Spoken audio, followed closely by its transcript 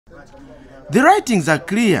The writings are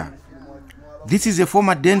clear. This is a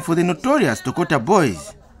former den for the notorious Tokota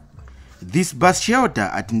boys. This bus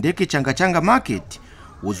shelter at Ndeke Changa Market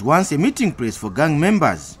was once a meeting place for gang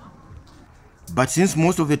members. But since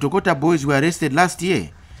most of the Tokota boys were arrested last year,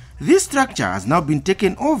 this structure has now been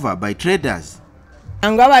taken over by traders.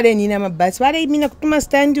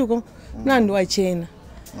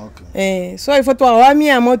 Okay. So if tu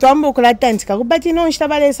awamia moto ambo kulatantika kubati no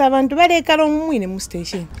nshitabalesa abantu balekala omwine mu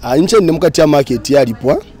station. Nchende mukati ya market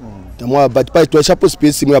yalipwa. Tamwa but pa twashapo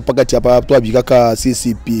space mu yapakati apa twabika ka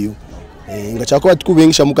CCP. Ngachako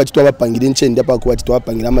tukubengisha mukati twabapangire nchende apa kwati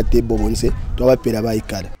twapangira amatebo bonse twabapera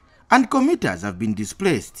bayikala. And commuters have been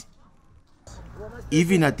displaced.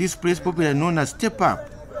 Even at this place popularly known as Step Up,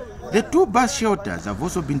 the 2 bus shelters have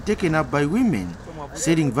also been taken up by women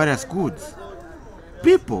selling various goods.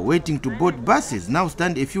 People waiting to board buses now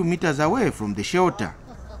stand a few meters away from the shelter.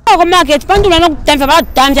 Market pandula no kutamva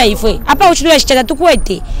batanja ifwe apa ushuru yashitata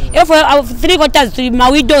tukwete efo 3/4 tuli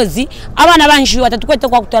mawidozi abana banshiwa tatukwete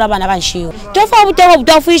kwa kutola abana banshiwa tofa butewo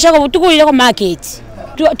butafisha ko butukulire ko market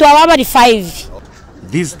to ababa 5.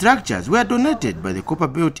 These structures were donated by the Copper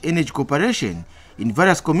Belt Energy Corporation in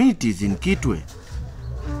various communities in Kitwe.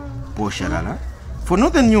 Poshalala for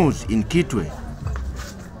Northern News in Kitwe.